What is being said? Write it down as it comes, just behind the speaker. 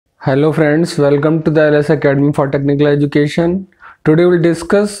Hello friends, welcome to the LS Academy for Technical Education. Today we'll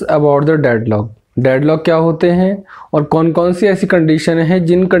discuss about the deadlock. Deadlock क्या होते हैं और कौन कौन सी ऐसी कंडीशन हैं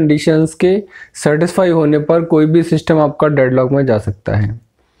जिन कंडीशंस के सेटिस्फाई होने पर कोई भी सिस्टम आपका डेडलॉक में जा सकता है।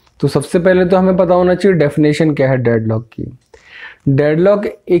 तो सबसे पहले तो हमें पता होना चाहिए डेफिनेशन क्या है डेडलॉक की। डेडलॉक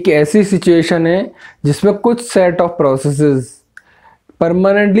एक ऐसी सिचुएशन है जिसमें कुछ set of processes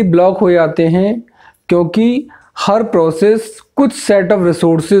permanently block हो जाते हैं, क्योंकि हर प्रोसेस कुछ सेट ऑफ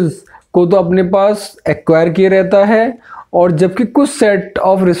रिसोर्सेज को तो अपने पास एक्वायर किए रहता है और जबकि कुछ सेट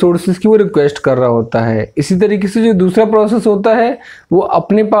ऑफ रिसोर्सेज की वो रिक्वेस्ट कर रहा होता है। इसी तरीके से जो दूसरा प्रोसेस होता है वो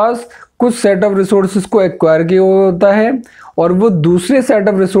अपने पास कुछ सेट ऑफ रिसोर्सेज को एक्वायर किया हुआ होता है और वो दूसरे सेट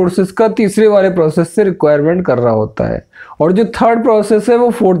ऑफ रिसोर्सेज का तीसरे वाले प्रोसेस से रिक्वायरमेंट कर रहा होता है और जो थर्ड प्रोसेस है वो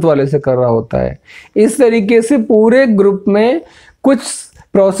फोर्थ वाले से कर रहा होता है। इस तरीके से पूरे ग्रुप में कुछ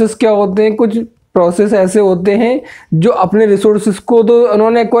प्रोसेस क्या होते हैं, कुछ प्रोसेस ऐसे होते हैं जो अपने रिसोर्सेज को तो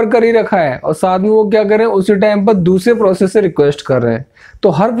उन्होंने एक्वायर कर ही रखा है और साथ में वो क्या कर रहे हैं, उसी टाइम पर दूसरे प्रोसेस से रिक्वेस्ट कर रहे हैं। तो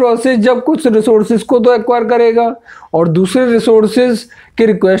हर प्रोसेस जब कुछ रिसोर्सेज को तो एक्वायर करेगा और दूसरे रिसोर्सेज की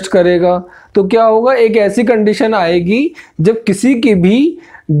रिक्वेस्ट करेगा तो क्या होगा, एक ऐसी कंडीशन आएगी जब किसी की भी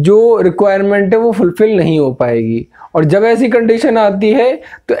जो रिक्वायरमेंट है वो फुलफिल नहीं हो पाएगी। और जब ऐसी कंडीशन आती है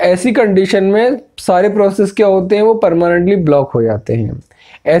तो ऐसी कंडीशन में सारे प्रोसेस क्या होते हैं, वो परमानेंटली ब्लॉक हो जाते हैं।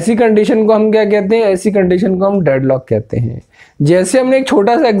 ऐसी कंडीशन को हम क्या कहते हैं, ऐसी कंडीशन को हम डेडलॉक कहते हैं। जैसे हमने एक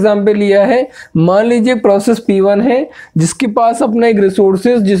छोटा सा एग्जांपल लिया है, मान लीजिए प्रोसेस P1 है जिसके पास अपना एक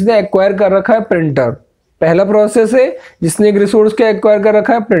रिसोर्सेज जिसने एक्वायर कर रखा है प्रिंटर। पहला प्रोसेस है जिसने एक रिसोर्स का एक्वायर कर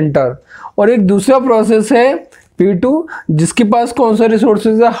रखा है प्रिंटर, और एक दूसरा प्रोसेस है P2 जिसके पास कौन सा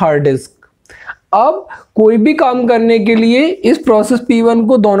रिसोर्सेज है, हार्ड डिस्क। अब कोई भी काम करने के लिए इस प्रोसेस P1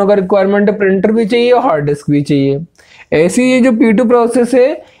 को दोनों का रिक्वायरमेंट है, प्रिंटर भी चाहिए और हार्ड डिस्क भी चाहिए। ऐसे ये जो P2 प्रोसेस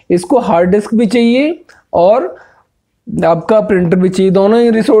है इसको हार्ड डिस्क भी चाहिए और आपका प्रिंटर भी चाहिए, दोनों ही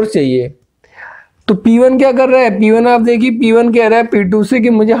रिसोर्स चाहिए। तो P1 क्या कर रहा है, P1 आप देखिए P1 कह रहा है P2 से कि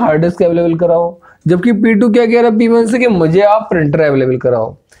मुझे हार्ड डिस्क अवेलेबल कराओ, जबकि P2 क्या कह रहा है P1 से कि मुझे आप प्रिंटर अवेलेबल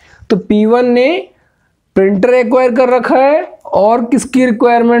कराओ। तो P1 ने प्रिंटर एक्वायर कर रखा है और किसकी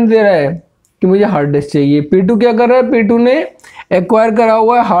रिक्वायरमेंट दे रहा है कि मुझे हार्ड डिस्क चाहिए। P2 क्या कर रहा है, P2 ने एक्वायर करा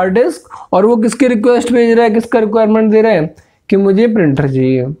हुआ है हार्ड डिस्क और वो किसकी रिक्वेस्ट भेज रहा है, किसका रिक्वायरमेंट दे रहा है कि मुझे प्रिंटर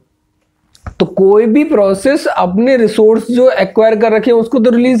चाहिए। तो कोई भी प्रोसेस अपने रिसोर्स जो एक्वायर कर रखे हैं उसको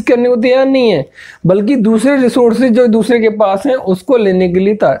तो रिलीज करने को तैयार नहीं है, बल्कि दूसरे रिसोर्सेज जो दूसरे के पास हैं उसको लेने के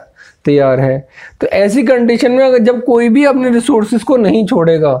लिए तैयार है। तो ऐसी कंडीशन में अगर जब कोई भी अपने रिसोर्सेज को नहीं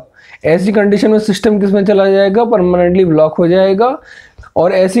छोड़ेगा, ऐसी कंडीशन में सिस्टम किस में चला जाएगा, परमानेंटली ब्लॉक हो जाएगा।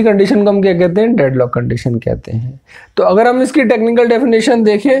 और ऐसी कंडीशन को हम क्या कहते हैं, डेडलॉक कंडीशन कहते हैं। तो अगर हम इसकी टेक्निकल डेफिनेशन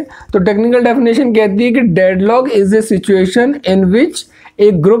देखें तो टेक्निकल डेफिनेशन कहती है कि deadlock is a situation in which A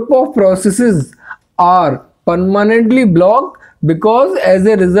group of processes are permanently block because as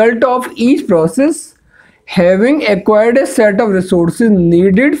a result of each process having acquired A set of resources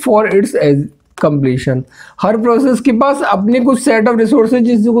needed for its completion. Her process के पास अपने कुछ set of resources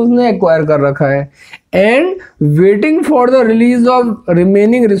जिसको उसने acquire कर रखा है and waiting for the release of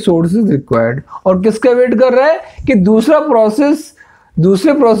remaining resources required. और किसका वेट कर रहा है कि दूसरे प्रोसेस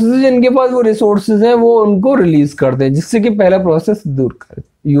जिनके पास वो रिसोर्सेज हैं वो उनको रिलीज कर दे, जिससे कि पहला प्रोसेस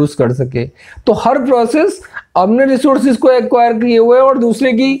यूज कर सके। तो हर प्रोसेस अपने रिसोर्सेज को एक्वायर किए हुए और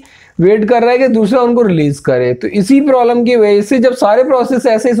दूसरे की वेट कर रहा है कि दूसरा उनको रिलीज करे। तो इसी प्रॉब्लम की वजह से जब सारे प्रोसेस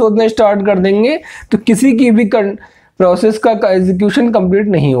ऐसे ही सोचने स्टार्ट कर देंगे तो किसी की भी प्रोसेस का एग्जीक्यूशन कंप्लीट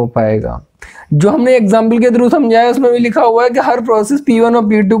नहीं हो पाएगा। जो हमने एग्जांपल के थ्रू समझाया उसमें भी लिखा हुआ है कि हर प्रोसेस P1 और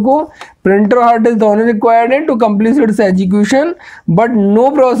P2 को प्रिंटर और हार्ड डिस्क दोनों रिक्वायर्ड है to complete it's execution, but no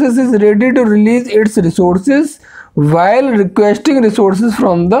process is ready to release it's resources while requesting resources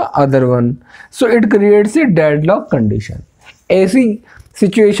from the other one, so it creates a deadlock condition। ऐसी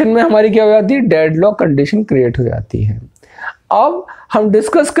situation में हमारी क्या हो जाती है, डेडलॉक कंडीशन क्रिएट हो जाती है। अब हम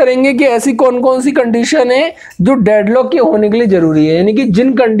डिस्कस करेंगे कि ऐसी कौन कौन सी कंडीशन है जो डेडलॉक के होने के लिए जरूरी है, यानी कि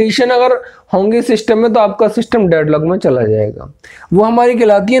जिन कंडीशन अगर होंगे सिस्टम में तो आपका सिस्टम डेडलॉक में चला जाएगा। वो हमारी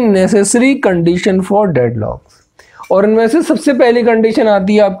कहलाती है नेसेसरी कंडीशन फॉर डेडलॉक। और इनमें से सबसे पहली कंडीशन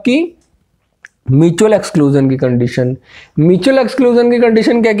आती है आपकी म्यूचुअल एक्सक्लूजन की कंडीशन। म्यूचुअल एक्सक्लूजन की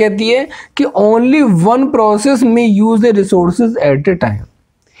कंडीशन क्या कहती है कि ओनली वन प्रोसेस में use the resources eight A time.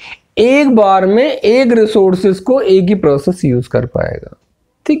 एक बार में एक रिसोर्सेज को एक ही प्रोसेस यूज कर पाएगा,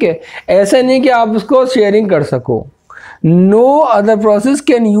 ठीक है। ऐसा नहीं कि आप उसको शेयरिंग कर सको। No other process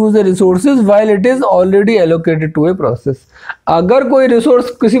can use the resources while it is already allocated to a process. अगर कोई रिसोर्स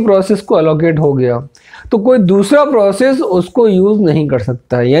किसी प्रोसेस को एलोकेट हो गया तो कोई दूसरा प्रोसेस उसको यूज नहीं कर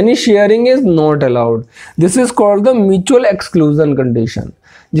सकता है, यानी sharing is not allowed. This is called the mutual exclusion condition.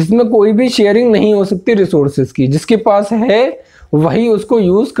 जिसमें कोई भी शेयरिंग नहीं हो सकती रिसोर्सेज की, जिसके पास है वही उसको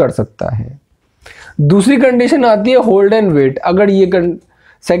यूज कर सकता है। दूसरी कंडीशन आती है होल्ड एंड वेट। अगर ये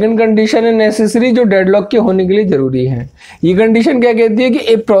सेकंड कंडीशन है नेसेसरी, जो डेडलॉक के होने के लिए जरूरी है। ये कंडीशन क्या कहती है कि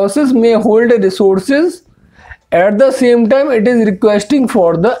ए प्रोसेस में hold resources at the same time it is requesting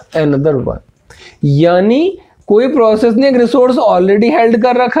for the another one. यानी कोई प्रोसेस ने एक रिसोर्स ऑलरेडी हेल्ड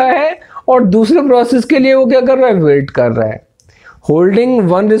कर रखा है और दूसरे प्रोसेस के लिए वो क्या कर रहा है, वेट कर रहा है। Holding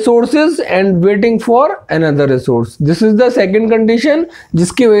one resources and waiting for another resource, this is the second condition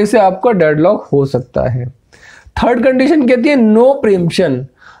जिसकी वजह से आपका डेडलॉक हो सकता है। थर्ड कंडीशन कहती है नो प्रीएम्पशन।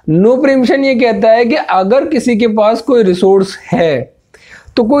 नो प्रीएम्पशन ये कहता है कि अगर किसी के पास कोई रिसोर्स है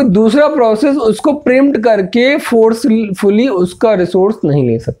तो कोई दूसरा प्रोसेस उसको प्रीम्प्ट करके फोर्सफुली उसका रिसोर्स नहीं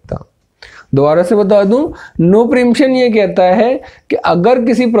ले सकता। दोबारा से बता दूं, नो प्रीएम्पशन ये कहता है कि अगर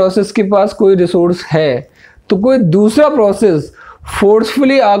किसी प्रोसेस के पास कोई रिसोर्स है तो कोई दूसरा प्रोसेस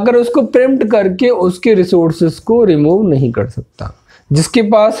फोर्सफुली आकर उसको प्रीम्प्ट करके उसके रिसोर्सेस को रिमूव नहीं कर सकता। जिसके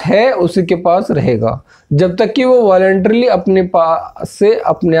पास है उसी के पास रहेगा जब तक कि वो वॉलंटरली अपने पास से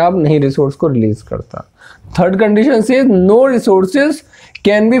अपने आप नहीं रिसोर्स को रिलीज करता। थर्ड कंडीशन से no resources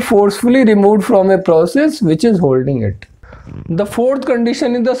can be forcefully removed from a process which is holding it. The fourth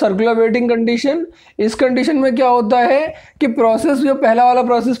condition is the circular waiting condition. इस कंडीशन में क्या होता है कि प्रोसेस, जो पहला वाला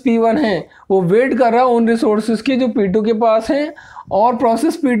प्रोसेस P1 है वो वेट कर रहा है उन रिसोर्सेज की जो P2 के पास हैं, और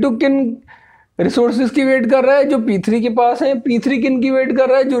प्रोसेस P2 किन रिसोर्सेज की वेट कर रहा है, जो P3 के पास है। P3 किन की वेट कर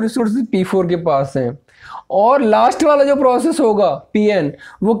रहा है, जो रिसोर्सेज P4 के पास हैं। और लास्ट वाला जो प्रोसेस होगा Pn,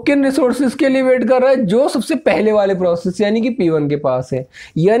 वो किन रिसोर्सेज के लिए वेट कर रहा है, जो सबसे पहले वाले प्रोसेस यानी कि P1 के पास है।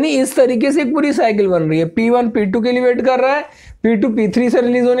 यानी इस तरीके से एक पूरी साइकिल बन रही है। P1 P2 के लिए वेट कर रहा है, P2 P3 से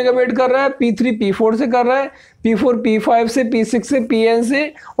रिलीज होने का वेट कर रहा है, P3 P4 से कर रहा है, P4 P5 से, P6 से, Pn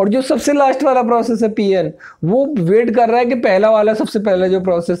से, और जो सबसे लास्ट वाला प्रोसेस है Pn, वो वेट कर रहा है कि पहला वाला सबसे पहला जो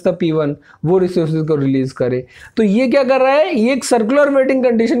प्रोसेस था P1 वो रिसोर्सेज को रिलीज करे। तो ये क्या कर रहा है, ये एक सर्कुलर वेटिंग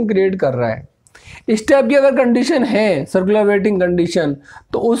कंडीशन क्रिएट कर रहा है। इस टाइप की अगर कंडीशन है सर्कुलर वेटिंग कंडीशन,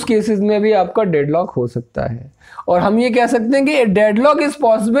 तो उस केसेस में भी आपका डेडलॉक हो सकता है। और हम ये कह सकते हैं कि deadlock is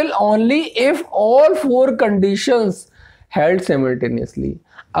possible only if all four conditions held simultaneously.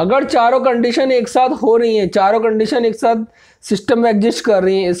 अगर चारों कंडीशन एक साथ हो रही हैं, चारों कंडीशन एक साथ सिस्टम में एग्जिस्ट कर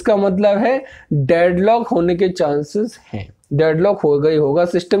रही हैं, इसका मतलब है डेडलॉक होने के चांसेस हैं। डेडलॉक होगा ही होगा,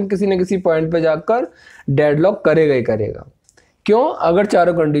 सिस्टम किसी न किसी पॉइंट पे जाकर डेडलॉक करेगा ही करेगा। क्यों? अगर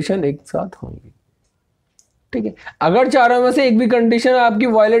चारों कंडीशन एक साथ होंगी। ठीक है, अगर चारों में से एक भी कंडीशन आपकी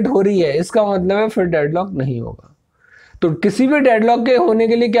वायलेट हो रही है, इसका मतलब है फिर डेडलॉक नहीं होगा। तो किसी भी डेडलॉक के होने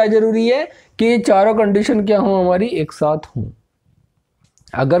के लिए क्या जरूरी है कि चारों कंडीशन क्या हो, हमारी एक साथ हो।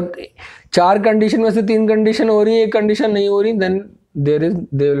 अगर चार कंडीशन में से तीन कंडीशन हो रही है, एक कंडीशन नहीं हो रही, then there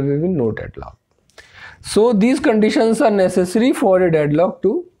will be no deadlock. So these conditions are necessary for a deadlock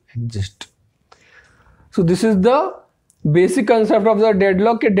to exist. So this is the basic concept of the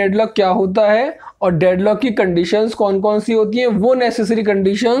deadlock कि डेडलॉक क्या होता है और डेडलॉक की कंडीशंस कौन कौन सी होती हैं, वो नेसेसरी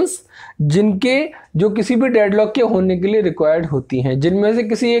कंडीशंस जो किसी भी डेडलॉक के होने के लिए रिक्वायर्ड होती हैं, जिनमें से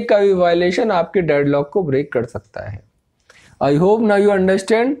किसी एक का भी वायलेशन आपके डेडलॉक को ब्रेक कर सकता है। I hope now you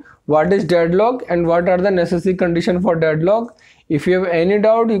understand what is deadlock and what are the necessary condition for deadlock. If you have any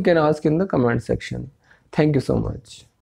doubt, you can ask in the comment section. Thank you so much.